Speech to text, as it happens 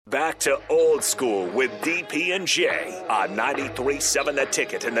Back to Old School with DP and J on 93.7 The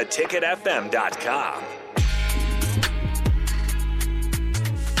Ticket and theticketfm.com.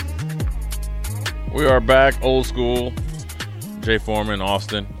 We are back, Old School. Jay Foreman,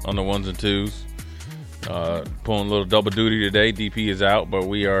 Austin on the ones and twos. Pulling a little double duty today. DP is out, but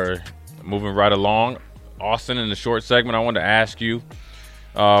we are moving right along. Austin, in the short segment, I wanted to ask you.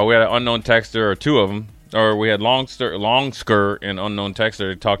 We had an unknown texter, or two of them. Or we had Long Skirt and Unknown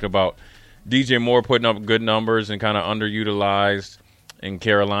Texter that talked about DJ Moore putting up good numbers and kind of underutilized in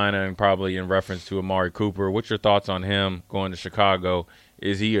Carolina and probably in reference to Amari Cooper. What's your thoughts on him going to Chicago?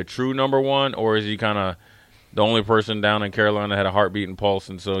 Is he a true number one, or is he kind of the only person down in Carolina that had a heartbeat and pulse,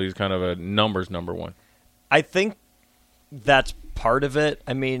 and so he's kind of a numbers number one? I think that's part of it.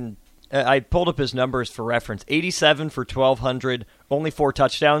 I mean, I pulled up his numbers for reference. 87 for 1,200, only 4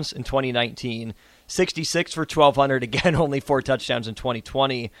 touchdowns in 2019. 66 for 1,200, again, only 4 touchdowns in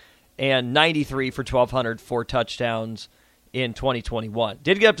 2020, and 93 for 1,200, 4 touchdowns in 2021.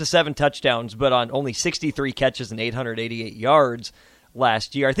 Did get up to 7 touchdowns, but on only 63 catches and 888 yards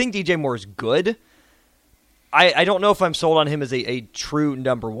last year. I think DJ Moore is good. I don't know if I'm sold on him as a true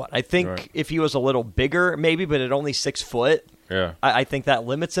number one. I think if he was a little bigger, maybe, but at only 6 foot, I think that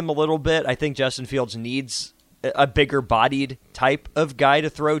limits him a little bit. I think Justin Fields needs a bigger-bodied type of guy to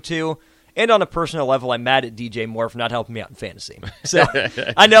throw to. And on a personal level, I'm mad at DJ Moore for not helping me out in fantasy. So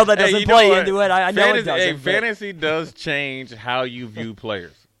I know that doesn't play into it. I know it doesn't. Fantasy does change how you view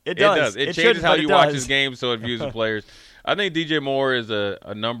players. It does. It changes how you watch his game, so it views the players. I think DJ Moore is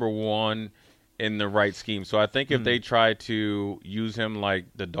a number one in the right scheme. So I think if they try to use him like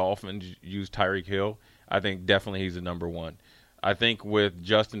the Dolphins use Tyreek Hill, I think definitely he's a number one. I think with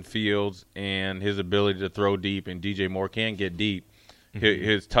Justin Fields and his ability to throw deep, and DJ Moore can get deep,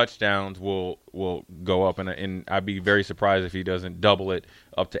 his touchdowns will go up, and I'd be very surprised if he doesn't double it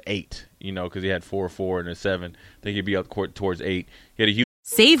up to 8, because he had 4 and a 7. I think he'd be up towards 8. He had a huge.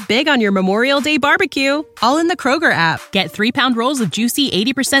 Save big on your Memorial Day barbecue, all in the Kroger app. Get 3-pound rolls of juicy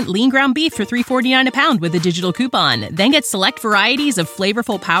 80% lean ground beef for $3.49 a pound with a digital coupon. Then get select varieties of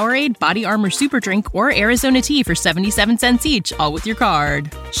flavorful Powerade, Body Armor Super Drink, or Arizona tea for 77 cents each, all with your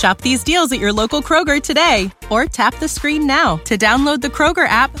card. Shop these deals at your local Kroger today, or tap the screen now to download the Kroger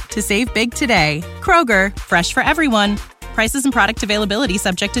app to save big today. Kroger, fresh for everyone. Prices and product availability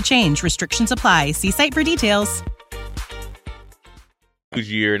subject to change. Restrictions apply. See site for details.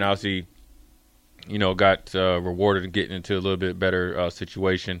 Year, and obviously, got rewarded and getting into a little bit better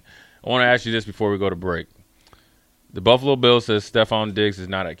situation. I want to ask you this before we go to break. The Buffalo Bills says Stephon Diggs is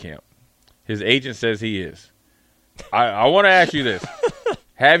not at camp. His agent says he is. I want to ask you this.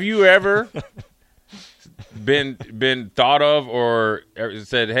 Have you ever been thought of or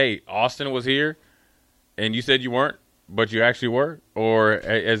said, hey, Austin was here, and you said you weren't, but you actually were? Or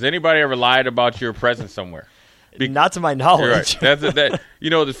has anybody ever lied about your presence somewhere? Not to my knowledge. Right.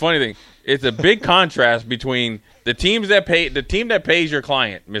 The funny thing, it's a big contrast between the team that pays your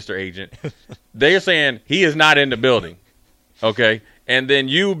client, Mr. Agent. They're saying he is not in the building, okay, and then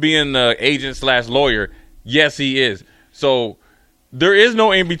you being the agent / lawyer, yes, he is. So there is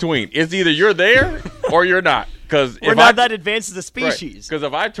no in between. It's either you're there or you're not. Because we're not that advanced as a species. Because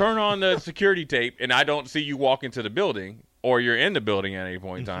if I turn on the security tape and I don't see you walk into the building, or you're in the building at any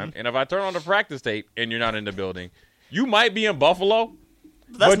point in time, and if I turn on the practice tape and you're not in the building, you might be in Buffalo,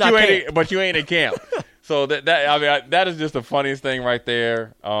 but you ain't in camp. So that is just the funniest thing right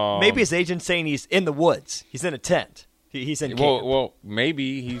there. Maybe his agent's saying he's in the woods. He's in a tent. He's in camp. Well,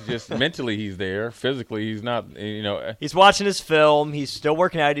 maybe he's just mentally he's there. Physically, he's not. He's watching his film. He's still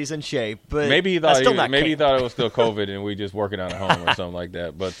working out. He's in shape. But maybe he thought he thought it was still COVID and we just working out at home or something like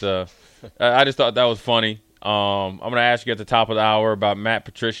that. But I just thought that was funny. I'm going to ask you at the top of the hour about Matt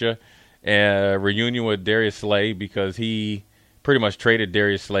Patricia and reunion with Darius Slay, because he pretty much traded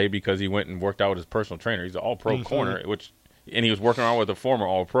Darius Slay because he went and worked out with his personal trainer. He's an all-pro corner, and he was working on with a former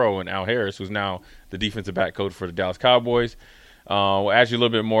all-pro, and Al Harris, who's now the defensive back coach for the Dallas Cowboys. We'll ask you a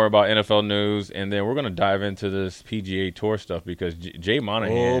little bit more about NFL news, and then we're going to dive into this PGA Tour stuff because Jay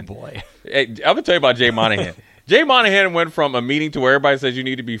Monahan. Oh, boy. Hey, I'm going to tell you about Jay Monahan. Jay Monahan went from a meeting to where everybody says you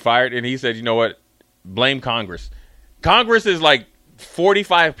need to be fired, and he said, you know what? Blame Congress. Congress is like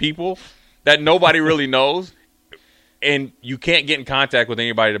 45 people that nobody really knows, and you can't get in contact with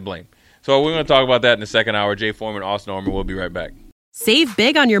anybody to blame. So we're going to talk about that in the second hour. Jay Foreman, Austin Orman. We'll be right back. Save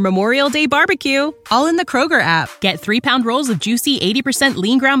big on your Memorial Day barbecue, all in the Kroger app. Get 3-pound rolls of juicy 80%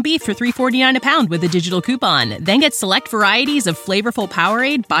 lean ground beef for $3.49 a pound with a digital coupon. Then get select varieties of flavorful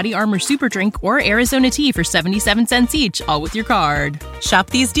Powerade, Body Armor Super Drink, or Arizona tea for 77 cents each, all with your card. Shop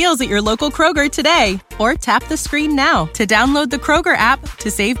these deals at your local Kroger today, or tap the screen now to download the Kroger app to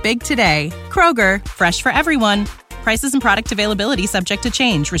save big today. Kroger, fresh for everyone. Prices and product availability subject to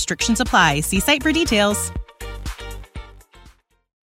change. Restrictions apply. See site for details.